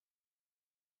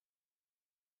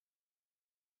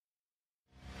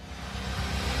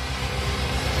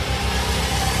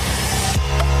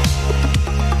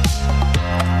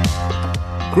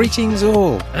Greetings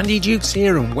all, Andy Dukes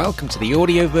here and welcome to the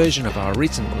audio version of our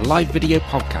recent live video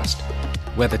podcast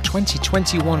where the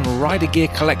 2021 Rider Gear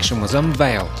collection was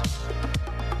unveiled.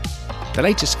 The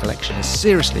latest collection is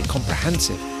seriously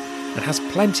comprehensive and has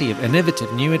plenty of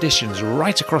innovative new additions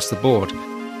right across the board,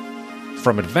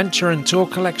 from adventure and tour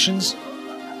collections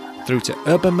through to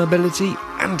urban mobility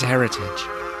and heritage.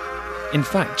 In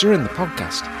fact, during the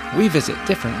podcast, we visit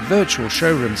different virtual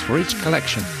showrooms for each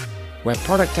collection, where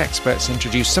product experts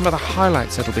introduce some of the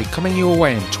highlights that'll be coming your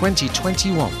way in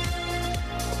 2021.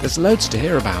 There's loads to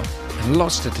hear about and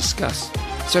lots to discuss,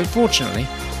 so fortunately,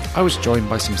 I was joined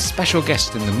by some special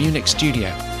guests in the Munich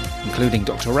studio, including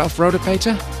Dr. Ralf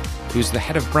Rodepeter, who's the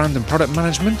Head of Brand and Product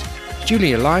Management,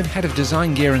 Julia Line, Head of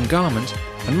Design Gear and Garment,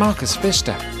 and Marcus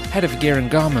Pfister, Head of Gear and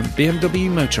Garment, BMW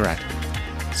Motorrad.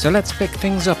 So let's pick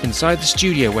things up inside the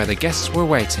studio where the guests were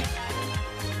waiting.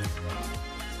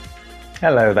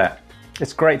 Hello there.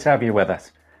 It's great to have you with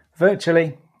us,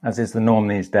 virtually, as is the norm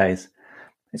these days.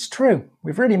 It's true,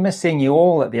 we've really missed seeing you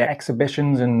all at the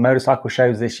exhibitions and motorcycle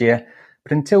shows this year,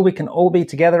 but until we can all be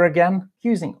together again,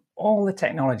 using all the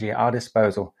technology at our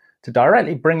disposal to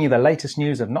directly bring you the latest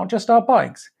news of not just our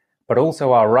bikes, but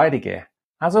also our rider gear.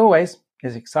 As always,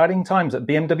 it's exciting times at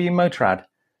BMW Motorrad,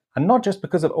 and not just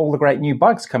because of all the great new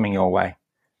bikes coming your way.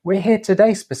 We're here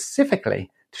today specifically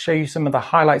to show you some of the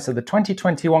highlights of the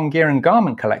 2021 Gear and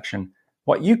Garment collection,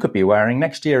 what you could be wearing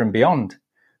next year and beyond.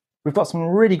 We've got some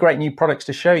really great new products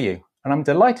to show you, and I'm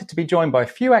delighted to be joined by a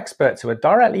few experts who are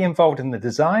directly involved in the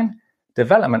design,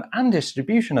 development and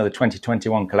distribution of the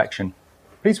 2021 collection.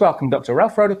 Please welcome Dr.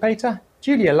 Ralf Rodepeter,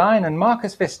 Julia Line and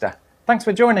Marcus Pfister. Thanks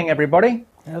for joining, everybody.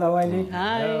 Hello, Andy.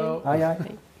 Hi. Hello. Hi.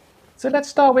 So let's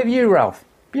start with you, Ralf.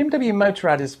 BMW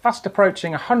Motorrad is fast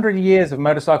approaching 100 years of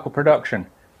motorcycle production.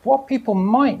 What people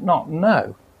might not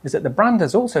know is that the brand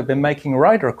has also been making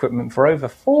rider equipment for over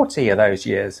 40 of those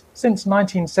years, since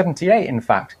 1978 in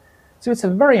fact. So it's a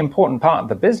very important part of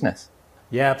the business.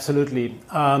 Yeah, absolutely.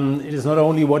 It is not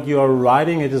only what you're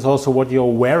riding, it is also what you're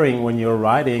wearing when you're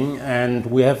riding. And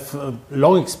we have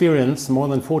long experience, more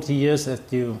than 40 years, as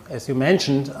you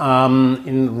mentioned,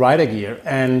 in rider gear.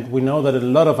 And we know that a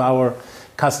lot of our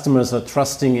customers are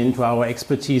trusting into our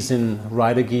expertise in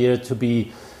rider gear to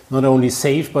be not only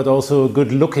safe, but also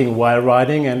good looking while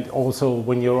riding and also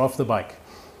when you're off the bike.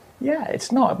 Yeah,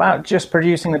 it's not about just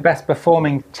producing the best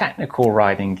performing technical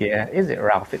riding gear, is it,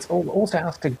 Ralf? It also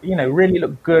has to, really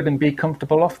look good and be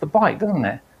comfortable off the bike, doesn't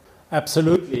it?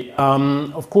 Absolutely.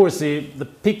 Of course, the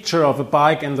picture of a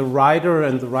bike and the rider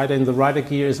in the rider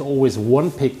gear is always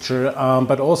one picture,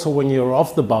 but also when you're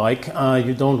off the bike,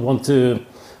 you don't want to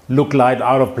look like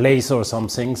out of place or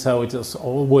something. So it is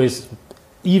always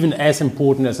even as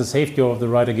important as the safety of the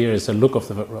rider gear is the look of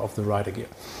the rider gear.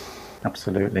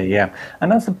 Absolutely, yeah.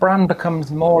 And as the brand becomes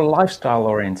more lifestyle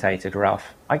orientated,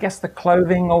 Ralf, I guess the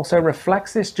clothing also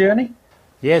reflects this journey?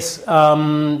 Yes,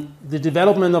 the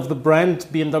development of the brand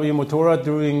BMW Motorrad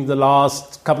during the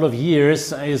last couple of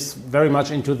years is very much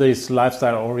into this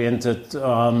lifestyle oriented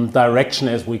direction,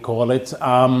 as we call it.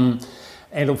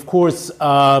 And of course,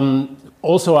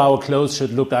 also our clothes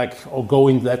should look like or go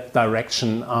in that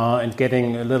direction and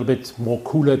getting a little bit more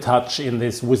cooler touch in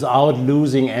this without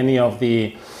losing any of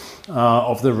the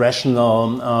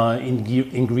rational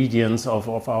ingredients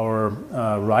of our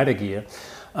rider gear.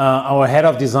 Our head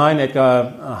of design,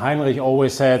 Edgar Heinrich,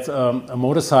 always said a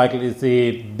motorcycle is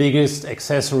the biggest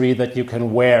accessory that you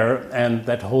can wear, and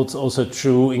that holds also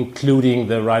true including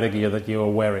the rider gear that you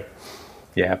are wearing.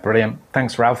 Yeah, brilliant.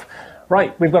 Thanks, Ralf.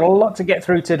 Right, we've got a lot to get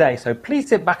through today, so please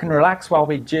sit back and relax while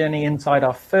we journey inside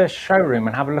our first showroom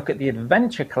and have a look at the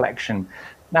Adventure collection.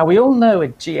 Now, we all know a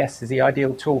GS is the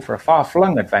ideal tool for a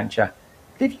far-flung adventure,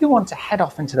 but if you want to head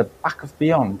off into the back of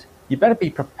beyond, you better be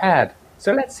prepared.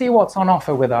 So let's see what's on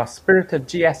offer with our Spirit of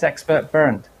GS expert,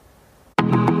 Bernd.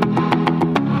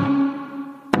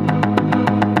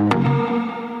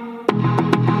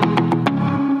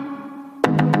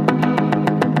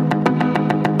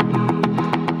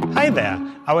 Hi there!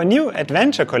 Our new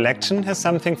Adventure collection has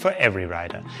something for every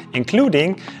rider,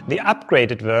 including the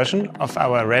upgraded version of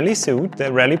our rally suit,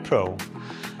 the Rally Pro,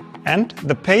 and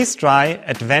the Pace Dry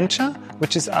Adventure,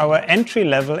 which is our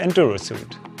entry-level enduro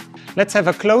suit. Let's have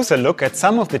a closer look at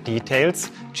some of the details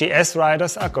GS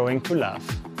riders are going to love.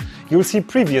 You'll see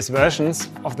previous versions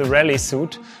of the rally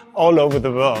suit all over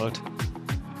the world,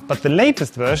 but the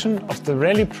latest version of the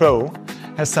Rally Pro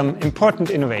has some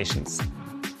important innovations.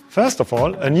 First of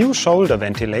all, a new shoulder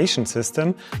ventilation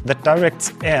system that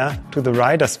directs air to the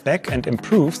rider's back and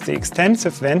improves the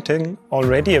extensive venting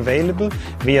already available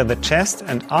via the chest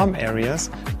and arm areas,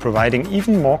 providing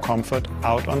even more comfort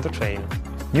out on the trail.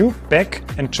 New back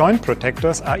and joint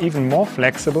protectors are even more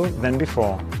flexible than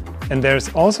before. And there is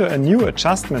also a new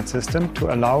adjustment system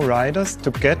to allow riders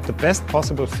to get the best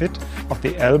possible fit of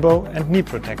the elbow and knee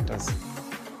protectors.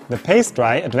 The Pace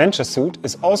Dry Adventure Suit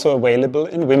is also available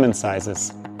in women's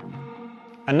sizes.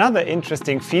 Another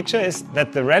interesting feature is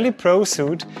that the Rally Pro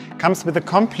suit comes with a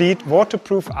complete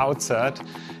waterproof outsert,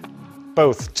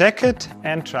 both jacket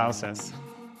and trousers.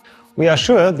 We are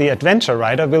sure the adventure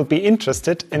rider will be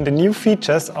interested in the new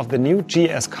features of the new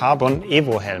GS Carbon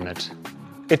Evo helmet.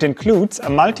 It includes a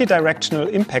multi-directional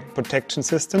impact protection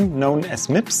system known as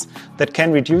MIPS that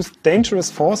can reduce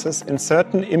dangerous forces in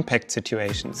certain impact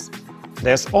situations.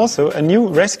 There's also a new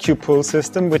rescue pull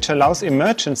system which allows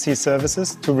emergency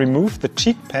services to remove the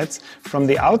cheek pads from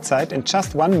the outside in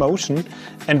just one motion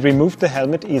and remove the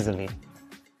helmet easily.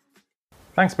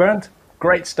 Thanks, Bernd.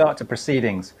 Great start to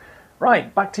proceedings.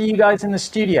 Right, back to you guys in the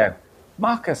studio.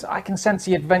 Marcus, I can sense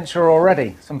the adventure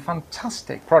already. Some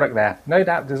fantastic product there. No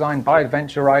doubt designed by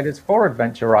adventure riders for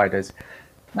adventure riders.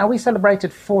 Now, we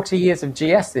celebrated 40 years of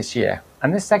GS this year,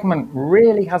 and this segment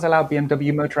really has allowed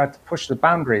BMW Motorrad to push the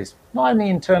boundaries, not only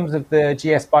in terms of the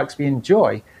GS bikes we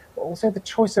enjoy, but also the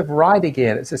choice of rider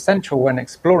gear that's essential when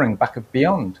exploring back of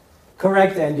beyond.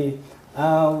 Correct, Andy.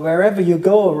 Wherever you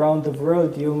go around the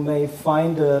world, you may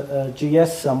find a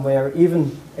GS somewhere,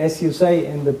 even, as you say,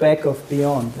 in the back of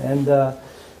beyond. And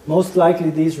most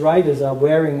likely these riders are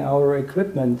wearing our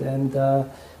equipment, and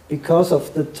because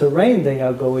of the terrain they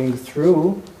are going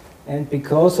through, and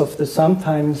because of the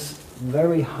sometimes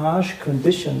very harsh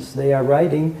conditions they are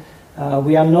riding,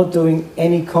 we are not doing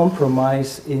any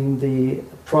compromise in the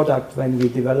product when we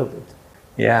develop it.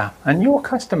 Yeah, and your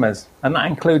customers, and that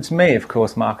includes me, of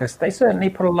course, Marcus, they certainly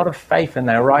put a lot of faith in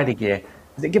their rider gear,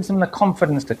 as it gives them the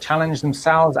confidence to challenge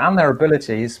themselves and their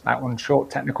abilities out on short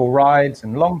technical rides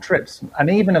and long trips, and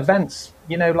even events,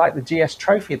 you know, like the GS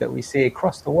Trophy that we see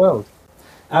across the world.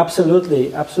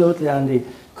 Absolutely, absolutely, Andy.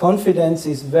 Confidence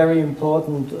is very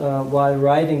important while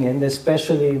riding, and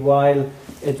especially while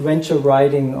adventure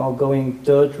riding or going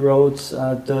dirt roads,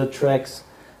 dirt tracks.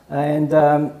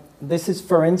 And this is,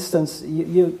 for instance,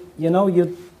 you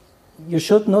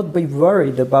should not be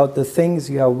worried about the things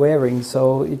you are wearing.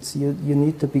 So you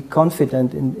need to be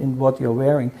confident in what you're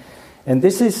wearing, and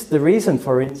this is the reason,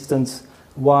 for instance,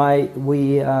 why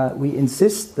we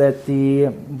insist that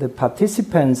the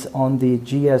participants on the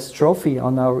GS Trophy,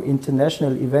 on our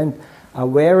international event, are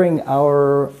wearing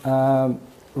our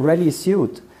rally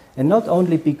suit. And not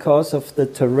only because of the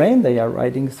terrain they are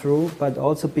riding through, but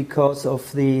also because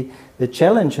of the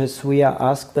challenges we are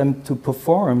asked them to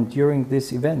perform during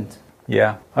this event.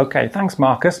 Yeah, okay, thanks,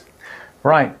 Marcus.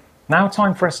 Right, now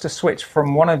time for us to switch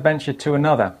from one adventure to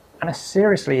another, and a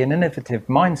seriously and innovative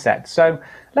mindset. So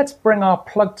let's bring our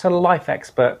plug-to-life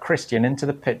expert, Christian, into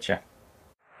the picture.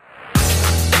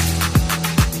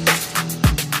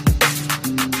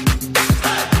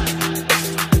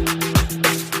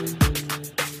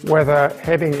 Whether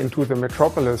heading into the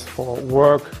metropolis for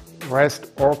work,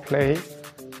 rest or play,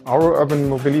 our urban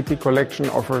mobility collection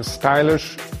offers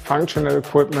stylish, functional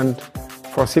equipment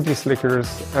for city slickers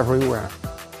everywhere.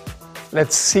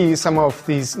 Let's see some of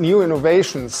these new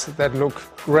innovations that look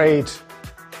great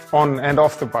on and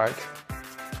off the bike.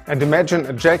 And imagine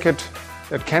a jacket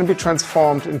that can be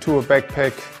transformed into a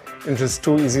backpack in just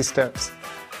 2 easy steps.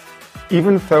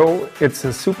 Even though it's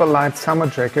a super light summer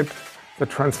jacket, the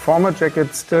Transformer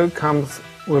jacket still comes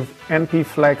with NP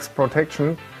Flex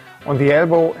protection on the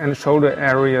elbow and shoulder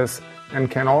areas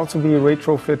and can also be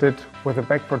retrofitted with a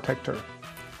back protector.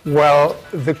 Well,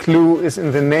 the clue is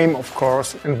in the name, of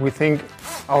course, and we think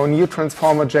our new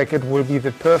Transformer jacket will be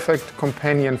the perfect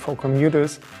companion for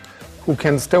commuters who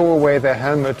can stow away their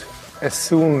helmet as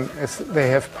soon as they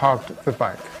have parked the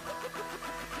bike.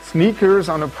 Sneakers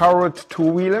on a powered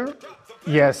two-wheeler?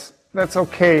 Yes, that's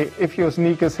okay if your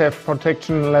sneakers have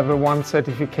protection level 1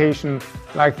 certification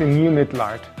like the new Knit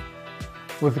Light.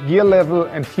 With gear level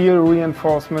and heel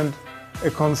reinforcement,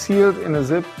 a concealed inner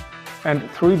zip and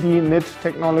 3D knit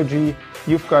technology,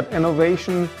 you've got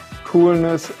innovation,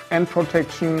 coolness and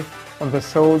protection on the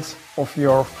soles of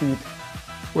your feet.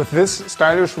 With this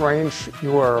stylish range,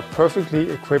 you are perfectly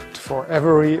equipped for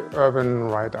every urban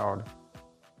ride out.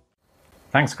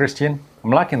 Thanks, Christian.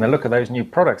 I'm liking the look of those new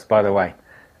products, by the way.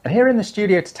 And here in the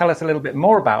studio to tell us a little bit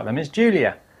more about them is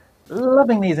Julia.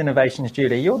 Loving these innovations,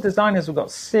 Julia. Your designers have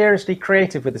got seriously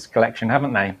creative with this collection,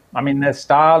 haven't they? I mean, there's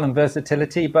style and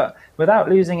versatility, but without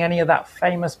losing any of that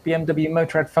famous BMW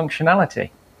Motorrad functionality.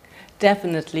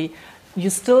 Definitely. You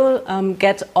still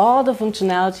get all the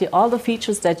functionality, all the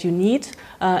features that you need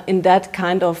in that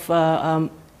kind of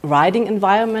riding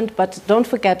environment, but don't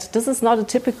forget, this is not a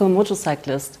typical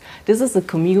motorcyclist. This is a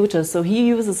commuter, so he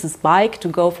uses his bike to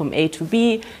go from A to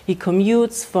B. He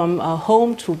commutes from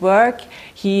home to work.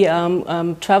 He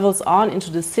travels on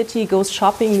into the city, goes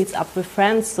shopping, meets up with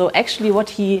friends. So actually what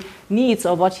he needs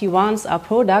or what he wants are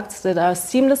products that are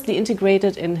seamlessly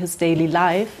integrated in his daily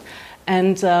life.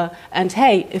 And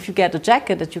hey, if you get a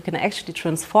jacket that you can actually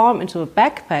transform into a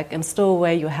backpack and stow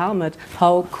away your helmet,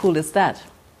 how cool is that?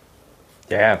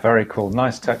 Yeah, very cool.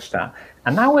 Nice touch that.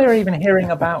 And now we're even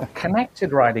hearing about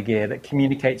connected rider gear that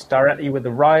communicates directly with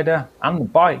the rider and the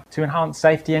bike to enhance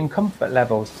safety and comfort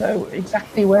levels. So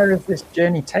exactly where is this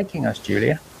journey taking us,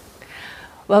 Julia?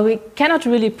 Well, we cannot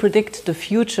really predict the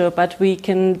future, but we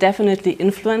can definitely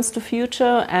influence the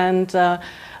future. And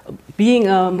being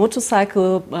a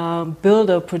motorcycle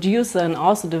builder, producer, and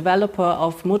also developer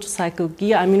of motorcycle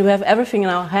gear, I mean, we have everything in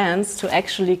our hands to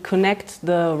actually connect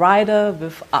the rider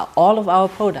with all of our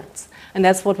products. And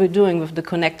that's what we're doing with the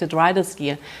Connected Riders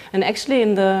gear. And actually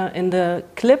in the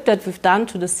clip that we've done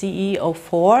to the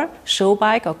CE04 show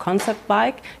bike or concept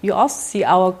bike, you also see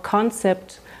our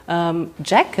concept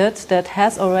jacket that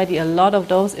has already a lot of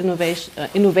those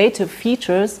innovative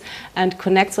features and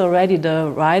connects already the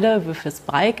rider with his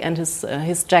bike and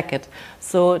his jacket.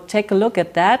 So take a look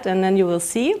at that and then you will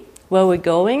see where we're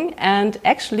going. And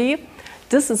actually,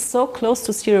 this is so close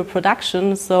to serial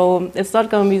production, so it's not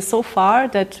going to be so far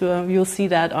that you'll see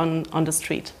that on the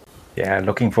street. Yeah,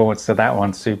 looking forward to that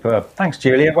one. Superb. Thanks,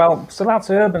 Julia. Well, so that's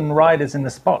urban riders in the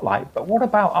spotlight, but what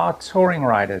about our touring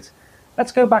riders?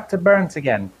 Let's go back to Bernd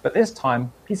again, but this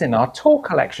time he's in our Tour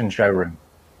Collection showroom.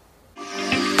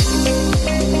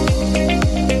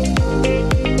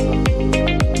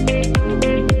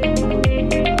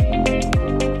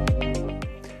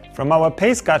 From our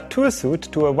PaceGuard tour suit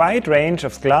to a wide range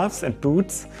of gloves and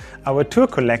boots, our Tour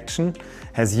Collection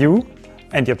has you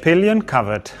and your pillion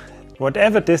covered,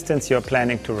 whatever distance you're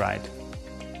planning to ride.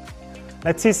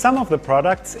 Let's see some of the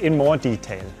products in more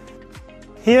detail.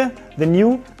 Here, the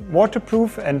new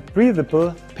waterproof and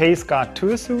breathable PaceGuard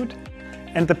tour suit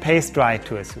and the Pace Dry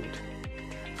tour suit.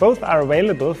 Both are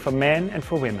available for men and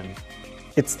for women.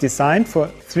 It's designed for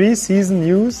 3-season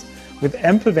use with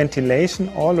ample ventilation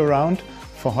all around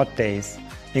for hot days,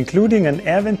 including an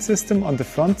air vent system on the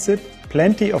front zip,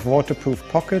 plenty of waterproof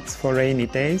pockets for rainy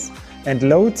days, and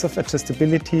loads of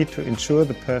adjustability to ensure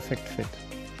the perfect fit.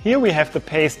 Here we have the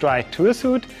Pace Dry tour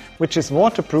suit, which is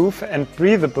waterproof and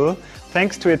breathable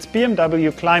thanks to its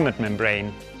BMW climate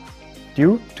membrane.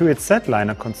 Due to its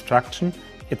Z-liner construction,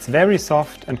 it's very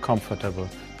soft and comfortable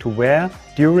to wear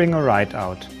during a ride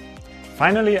out.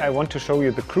 Finally, I want to show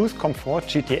you the Cruise Comfort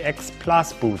GTX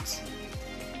Plus boots.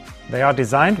 They are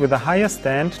designed with a higher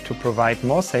stand to provide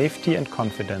more safety and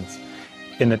confidence.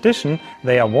 In addition,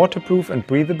 they are waterproof and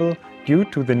breathable due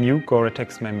to the new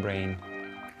Gore-Tex membrane.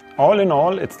 All in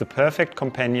all, it's the perfect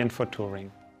companion for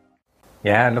touring.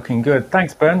 Yeah, looking good.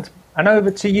 Thanks, Bernd. And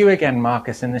over to you again,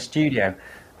 Marcus, in the studio.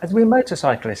 As we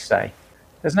motorcyclists say,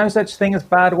 there's no such thing as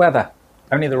bad weather,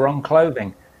 only the wrong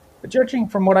clothing. But judging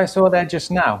from what I saw there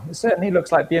just now, it certainly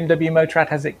looks like BMW Motorrad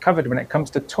has it covered when it comes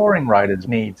to touring riders'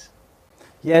 needs.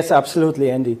 Yes, absolutely,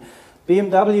 Andy.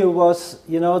 BMW was,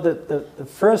 the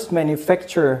first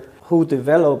manufacturer who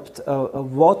developed a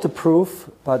waterproof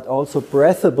but also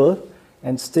breathable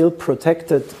and still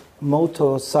protected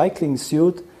motorcycling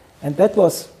suit. And that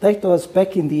was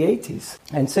back in the 80s.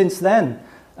 And since then,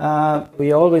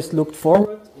 we always looked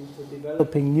forward into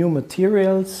developing new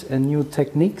materials and new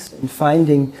techniques and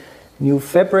finding new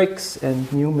fabrics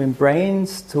and new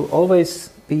membranes to always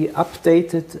be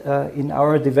updated in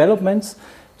our developments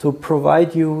to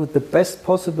provide you the best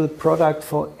possible product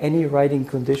for any riding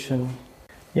condition.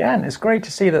 Yeah, and it's great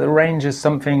to see that the range is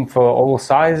something for all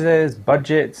sizes,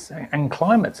 budgets, and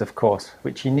climates, of course,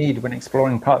 which you need when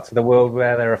exploring parts of the world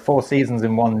where there are 4 seasons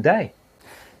in one day.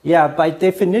 Yeah, by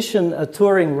definition, a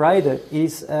touring rider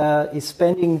is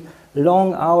spending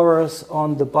long hours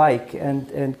on the bike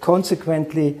and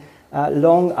consequently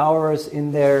long hours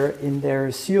in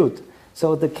their suit.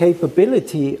 So the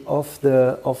capability of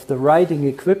the riding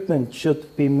equipment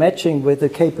should be matching with the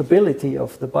capability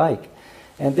of the bike.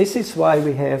 And this is why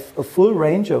we have a full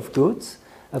range of goods,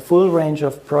 a full range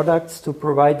of products to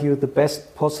provide you the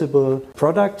best possible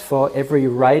product for every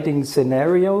riding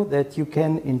scenario that you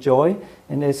can enjoy.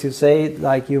 And as you say,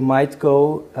 like you might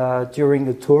go during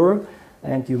a tour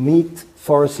and you meet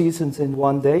 4 seasons in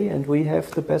one day, and we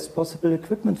have the best possible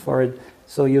equipment for it.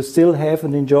 So you still have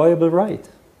an enjoyable ride.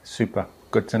 Super.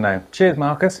 Good to know. Cheers,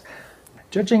 Marcus.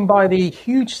 Judging by the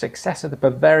huge success of the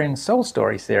Bavarian Soul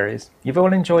Story series, you've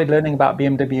all enjoyed learning about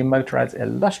BMW Motorrad's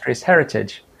illustrious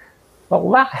heritage. Well,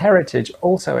 that heritage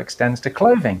also extends to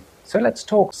clothing. So let's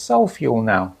talk Sol Fuel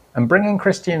now and bring in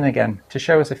Christian again to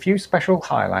show us a few special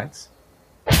highlights.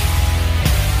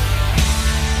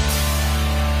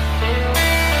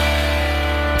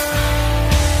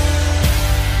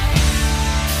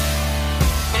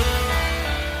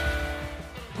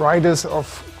 Riders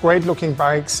of great-looking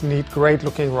bikes need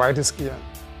great-looking riders gear.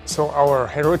 So our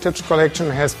Heritage collection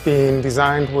has been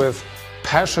designed with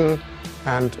passion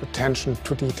and attention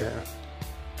to detail.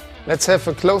 Let's have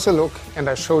a closer look and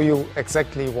I show you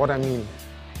exactly what I mean.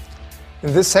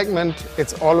 In this segment,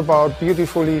 it's all about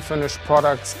beautifully finished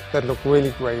products that look really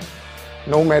great,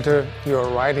 no matter you're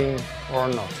riding or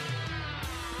not.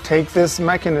 Take this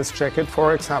Machinist jacket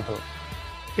for example.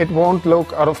 It won't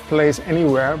look out of place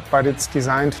anywhere, but it's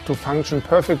designed to function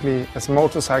perfectly as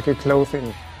motorcycle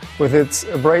clothing, with its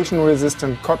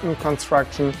abrasion-resistant cotton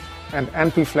construction and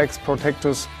anti-flex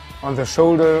protectors on the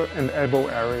shoulder and elbow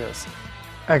areas.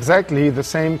 Exactly the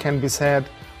same can be said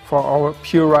for our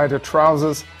Pure Rider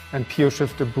trousers and Pure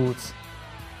Shifter boots.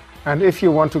 And if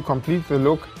you want to complete the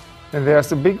look, then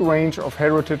there's a big range of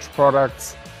Heritage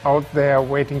products out there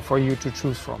waiting for you to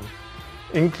choose from,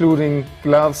 including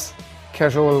gloves,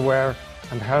 casual wear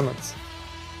and helmets.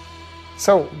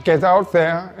 So get out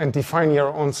there and define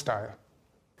your own style.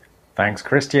 Thanks,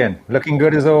 Christian. Looking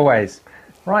good as always.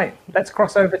 Right, let's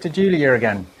cross over to Julia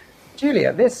again.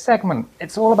 Julia, this segment,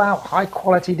 it's all about high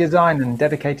quality design and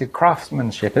dedicated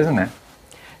craftsmanship, isn't it?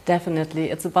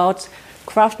 Definitely. It's about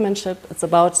craftsmanship, it's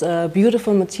about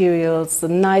beautiful materials,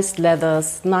 nice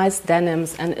leathers, nice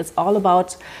denims, and it's all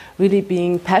about really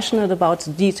being passionate about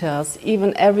details.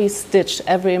 Even every stitch,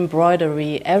 every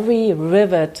embroidery, every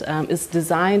rivet is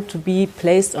designed to be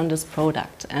placed on this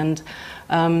product. And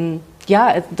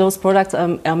those products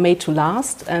are made to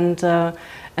last.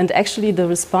 And actually the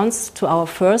response to our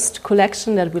first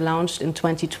collection that we launched in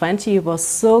 2020 was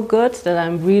so good that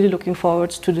I'm really looking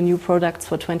forward to the new products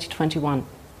for 2021.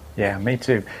 Yeah, me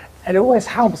too. It always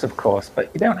helps, of course, but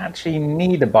you don't actually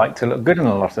need a bike to look good in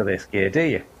a lot of this gear, do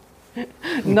you?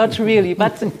 Not really,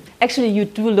 but actually you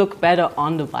do look better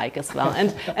on the bike as well.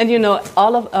 And you know,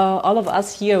 all of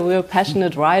us here, we're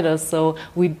passionate riders, so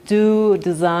we do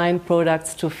design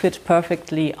products to fit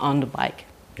perfectly on the bike.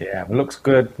 Yeah, it looks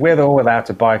good with or without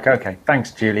a bike. Okay,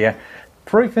 thanks, Julia.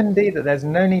 Proof indeed that there's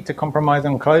no need to compromise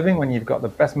on clothing when you've got the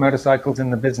best motorcycles in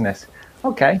the business.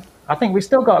 Okay, I think we've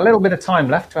still got a little bit of time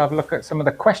left to have a look at some of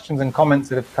the questions and comments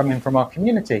that have come in from our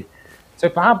community. So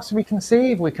perhaps we can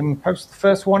see if we can post the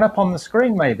first one up on the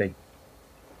screen, maybe.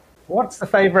 What's the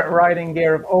favorite riding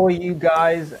gear of all you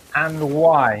guys and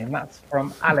why? And that's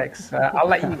from Alex. I'll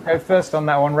let you go first on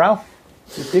that one, Ralph.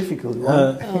 It's a difficult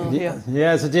one.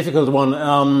 Yeah, it's a difficult one.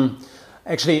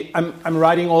 Actually, I'm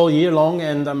riding all year long,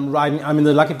 and I'm in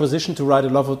the lucky position to ride a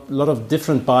lot of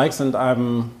different bikes, and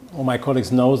all my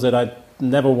colleagues know that I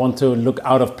never want to look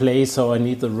out of place, so I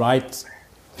need the right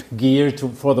gear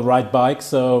for the right bike.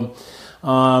 So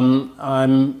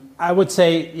I would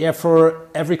say, yeah, for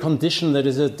every condition, that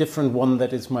is a different one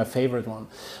that is my favorite one.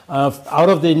 Out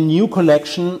of the new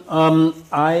collection,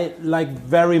 I like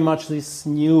very much this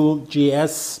new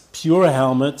GS Pure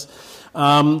helmet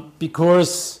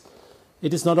because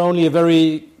it is not only a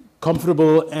very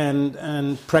comfortable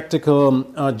and practical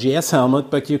GS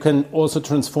helmet, but you can also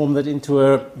transform that into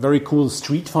a very cool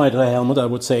Street Fighter helmet, I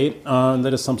would say.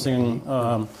 That is something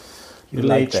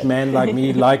middle-aged man like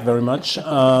me like very much,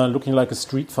 looking like a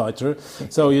Street Fighter.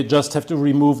 So you just have to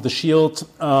remove the shield,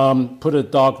 put a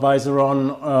dark visor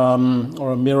on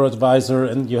or a mirrored visor,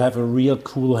 and you have a real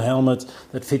cool helmet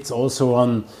that fits also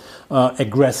on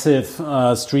aggressive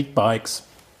street bikes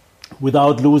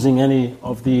without losing any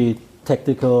of the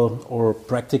technical or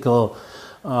practical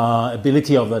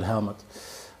ability of that helmet.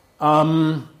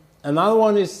 Another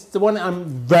one is the one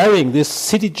I'm wearing, this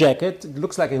city jacket. It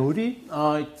looks like a hoodie.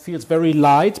 It feels very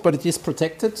light, but it is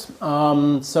protected.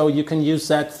 So you can use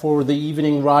that for the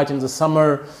evening ride in the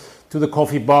summer to the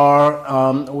coffee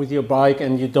bar with your bike,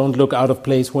 and you don't look out of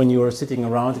place when you are sitting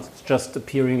around. It's just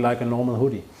appearing like a normal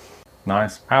hoodie.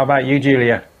 Nice. How about you,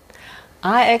 Julia?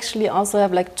 I actually also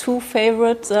have like two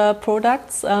favorite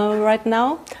products right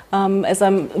now. As I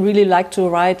really like to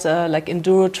ride, like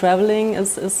enduro traveling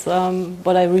is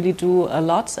what I really do a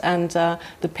lot. And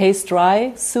the Pace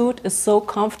Dry suit is so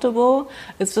comfortable.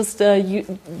 It's just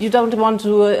you don't want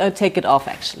to take it off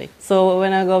actually. So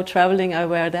when I go traveling, I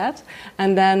wear that.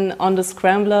 And then on the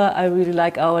Scrambler, I really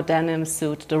like our denim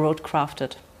suit, the Road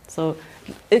Crafted. So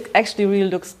it actually really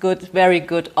looks good, very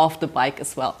good off the bike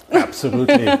as well.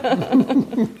 Absolutely.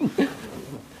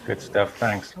 Good stuff,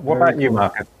 thanks. What about you,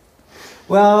 Marcus?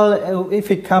 Well, if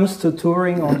it comes to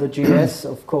touring on the GS,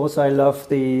 of course, I love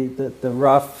the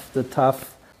rough, the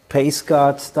tough pace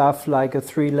guard stuff, like a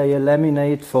 3-layer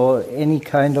laminate for any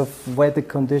kind of weather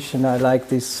condition. I like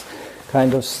this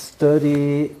kind of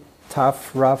sturdy,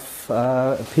 tough, rough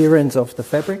appearance of the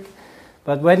fabric.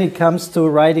 But when it comes to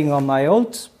riding on my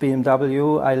old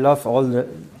BMW, I love all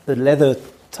the leather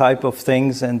type of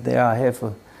things, and there I have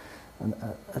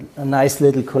a nice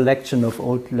little collection of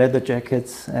old leather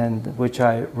jackets, and which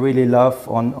I really love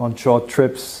on short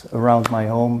trips around my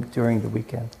home during the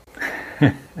weekend.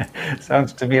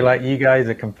 Sounds to me like you guys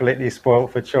are completely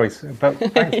spoiled for choice. But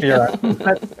thanks for your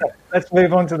answer. Let's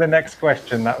move on to the next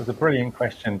question. That was a brilliant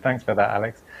question. Thanks for that,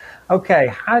 Alex. Okay,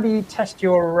 how do you test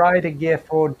your rider gear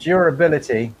for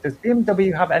durability? Does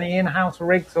BMW have any in-house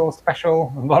rigs or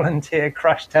special volunteer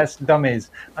crash test dummies?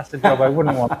 That's the job I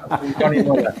wouldn't want. That's Johnny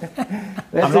Muller.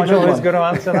 I'm not sure who's going to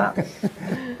answer that.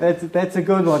 That's a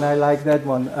good one. I like that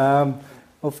one.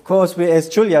 Of course, as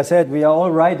Julia said, we are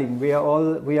all riding. We are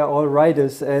all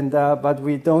riders, and but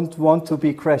we don't want to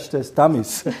be crash test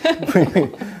dummies.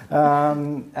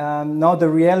 No, the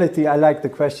reality. I like the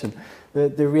question.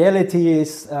 The reality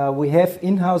is we have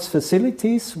in-house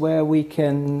facilities where we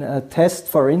can test,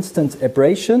 for instance,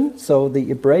 abrasion. So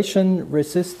the abrasion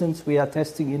resistance we are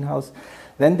testing in-house.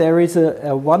 Then there is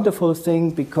a wonderful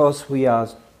thing, because we are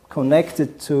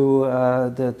connected to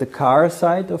the car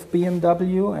side of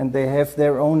BMW, and they have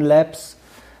their own labs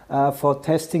for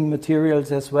testing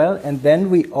materials as well. And then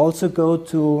we also go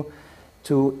to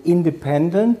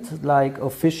independent, like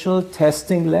official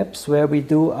testing labs, where we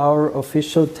do our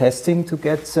official testing to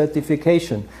get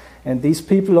certification. And these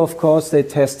people, of course, they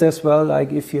test as well,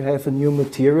 like if you have a new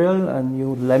material, a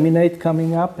new laminate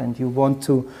coming up, and you want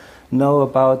to know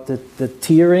about the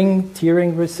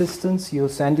tearing resistance, you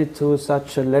send it to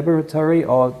such a laboratory,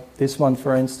 or this one,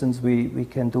 for instance, we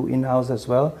can do in-house as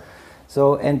well.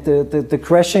 So, and the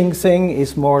crashing thing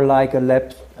is more like a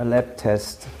lab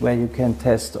test, where you can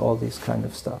test all this kind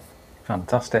of stuff.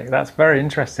 Fantastic. That's very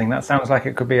interesting. That sounds like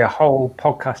it could be a whole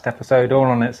podcast episode all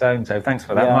on its own. So thanks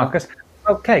for that, Marcus.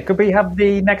 Okay, could we have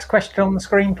the next question on the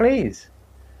screen, please?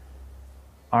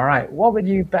 All right, what would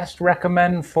you best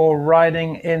recommend for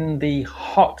riding in the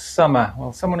hot summer?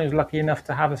 Well, someone who's lucky enough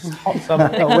to have a hot summer.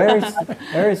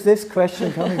 Where is this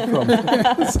question coming from?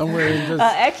 Somewhere in the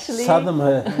actually, southern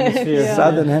hemisphere. Yeah.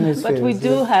 Southern hemisphere. But we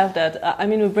do have that. I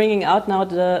mean, we're bringing out now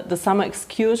the summer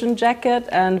excursion jacket,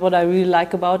 and what I really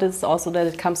like about it is also that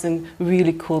it comes in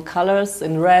really cool colors,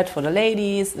 in red for the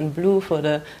ladies, in blue for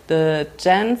the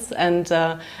gents, and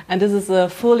this is a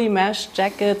fully meshed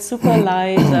jacket, super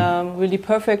light, really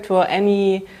perfect for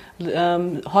any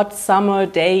hot summer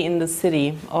day in the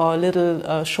city, or a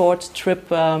little short trip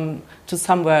to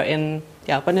somewhere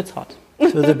when it's hot.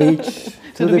 To the beach,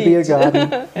 to the beer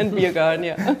garden. And beer garden,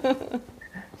 yeah.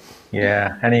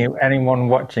 Yeah, anyone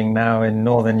watching now in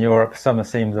Northern Europe, summer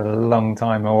seems a long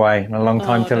time away, and a long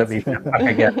time till it be back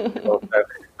again. So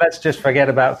let's just forget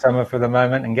about summer for the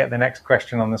moment and get the next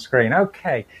question on the screen.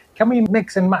 Okay, can we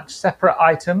mix and match separate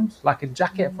items, like a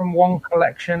jacket from one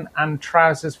collection and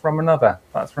trousers from another?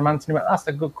 That's from Anthony. That's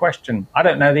a good question. I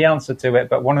don't know the answer to it,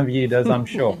 but one of you does, I'm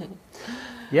sure.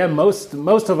 Yeah, most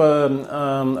of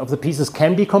the pieces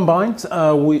can be combined.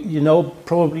 You know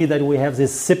probably that we have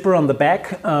this zipper on the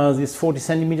back, these 40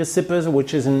 centimeter zippers,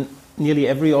 which is in nearly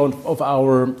every of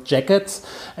our jackets,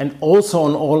 and also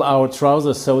on all our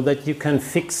trousers, so that you can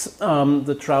fix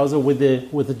the trouser with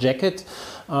the jacket,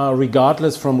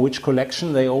 regardless from which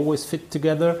collection. They always fit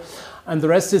together. And the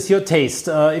rest is your taste.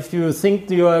 If you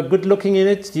think you are good looking in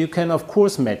it, you can of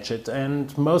course match it.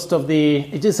 And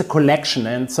it is a collection,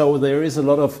 and so there is a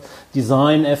lot of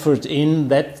design effort in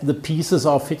that the pieces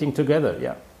are fitting together.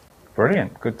 Yeah.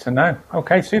 Brilliant. Good to know.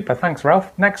 Okay, super. Thanks,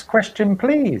 Ralph. Next question,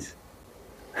 please.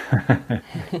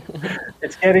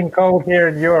 It's getting cold here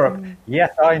in Europe.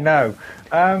 Yes, I know.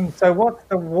 So what's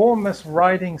the warmest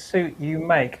riding suit you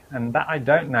make? And that I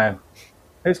don't know.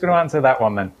 Who's going to answer that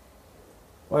one then?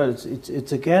 Well,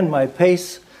 it's again my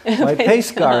pace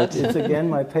guard. It's again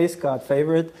my pace guard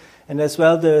favorite, and as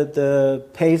well the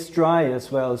pace dry as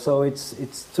well. So it's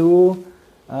 2,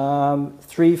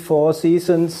 3, 4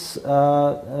 seasons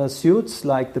suits.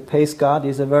 Like the pace guard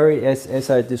is a very, as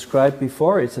I described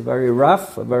before, it's a very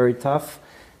rough, a very tough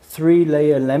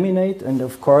 3-layer laminate, and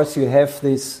of course you have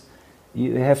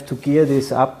to gear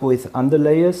this up with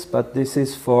underlayers, but this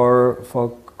is for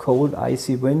cold,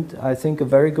 icy wind, I think a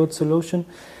very good solution.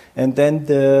 And then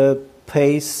the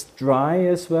pace dry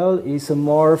as well is a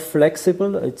more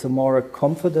flexible, it's a more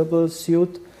comfortable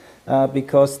suit.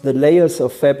 because the layers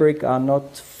of fabric are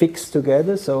not fixed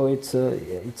together. So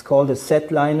it's called a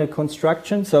set liner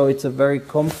construction. So it's a very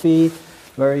comfy,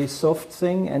 very soft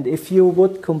thing. And if you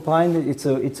would combine it,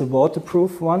 it's a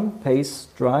waterproof one,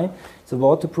 paste dry. It's a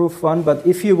waterproof one. But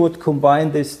if you would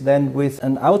combine this then with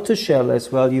an outer shell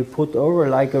as well, you put over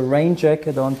like a rain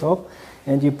jacket on top,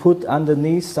 and you put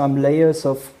underneath some layers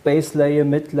of base layer,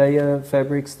 mid layer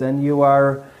fabrics, then you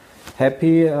are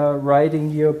happy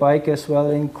riding your bike as well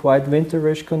in quite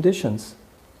winterish conditions.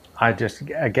 I just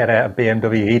get a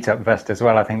BMW heat-up vest as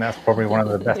well. I think that's probably one of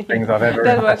the best things I've ever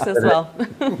That works as well.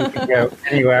 You can go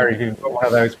anywhere if you've got one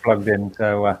of those plugged in.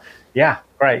 So, yeah,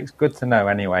 great. It's good to know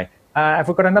anyway. Have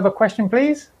we got another question,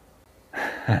 please?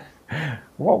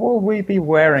 What will we be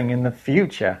wearing in the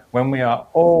future when we are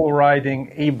all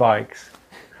riding e-bikes?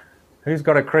 Who's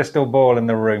got a crystal ball in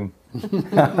the room?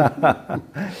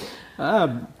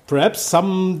 Perhaps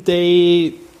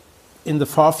someday in the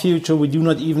far future we do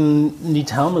not even need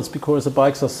helmets because the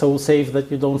bikes are so safe that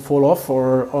you don't fall off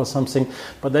or something.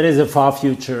 But that is a far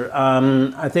future.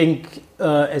 I think,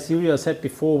 as Julia said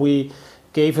before, we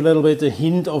gave a little bit a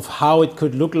hint of how it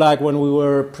could look like when we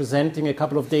were presenting a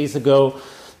couple of days ago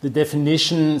the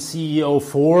definition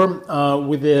CEO4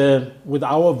 with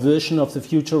our version of the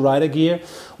future rider gear,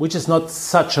 which is not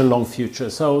such a long future.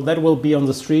 So that will be on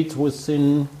the street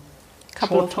within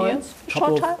Couple of years.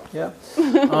 Short time.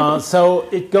 Yeah. So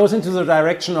it goes into the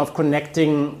direction of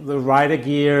connecting the rider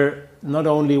gear not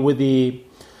only with the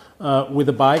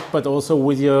bike, but also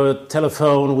with your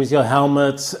telephone, with your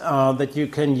helmet, that you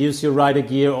can use your rider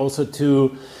gear also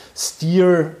to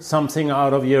steer something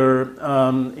out of your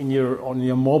on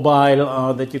your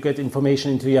mobile, that you get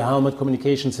information into your helmet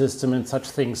communication system and such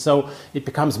things. So it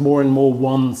becomes more and more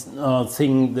one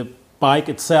thing. The bike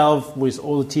itself with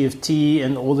all the TFT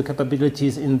and all the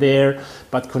capabilities in there,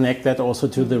 but connect that also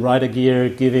to the rider gear,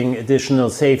 giving additional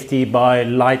safety by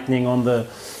lightning on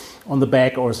the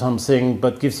back or something,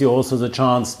 but gives you also the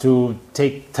chance to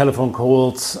take telephone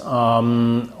calls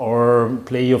or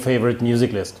play your favorite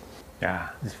music list. Yeah,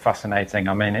 it's fascinating.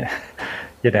 I mean,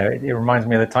 it reminds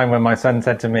me of the time when my son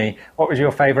said to me, "What was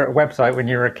your favorite website when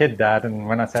you were a kid, Dad?" And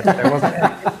when I said there wasn't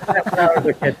any when I was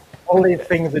a kid, all these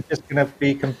things are just going to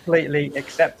be completely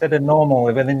accepted and normal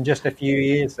within just a few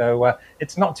years. So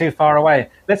it's not too far away.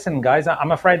 Listen, guys,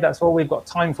 I'm afraid that's all we've got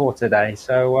time for today.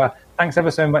 So thanks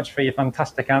ever so much for your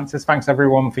fantastic answers. Thanks,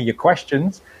 everyone, for your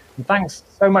questions. And thanks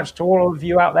so much to all of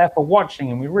you out there for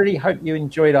watching. And we really hope you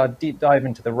enjoyed our deep dive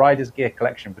into the Riders Gear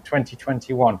collection for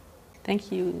 2021.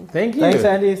 Thank you. Thank you. Thanks,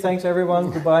 Andy. Thanks,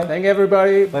 everyone. Goodbye. Thank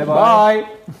everybody. Bye-bye. Bye.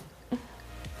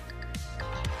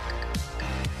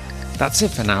 That's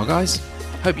it for now, guys.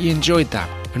 Hope you enjoyed that.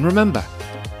 And remember,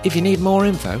 if you need more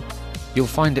info, you'll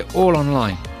find it all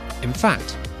online. In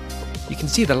fact, you can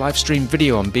see the live stream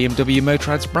video on BMW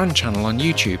Motorrad's brand channel on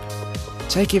YouTube.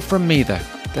 Take it from me though,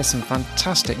 there's some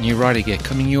fantastic new rider gear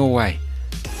coming your way.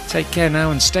 Take care now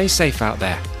and stay safe out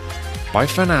there. Bye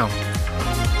for now.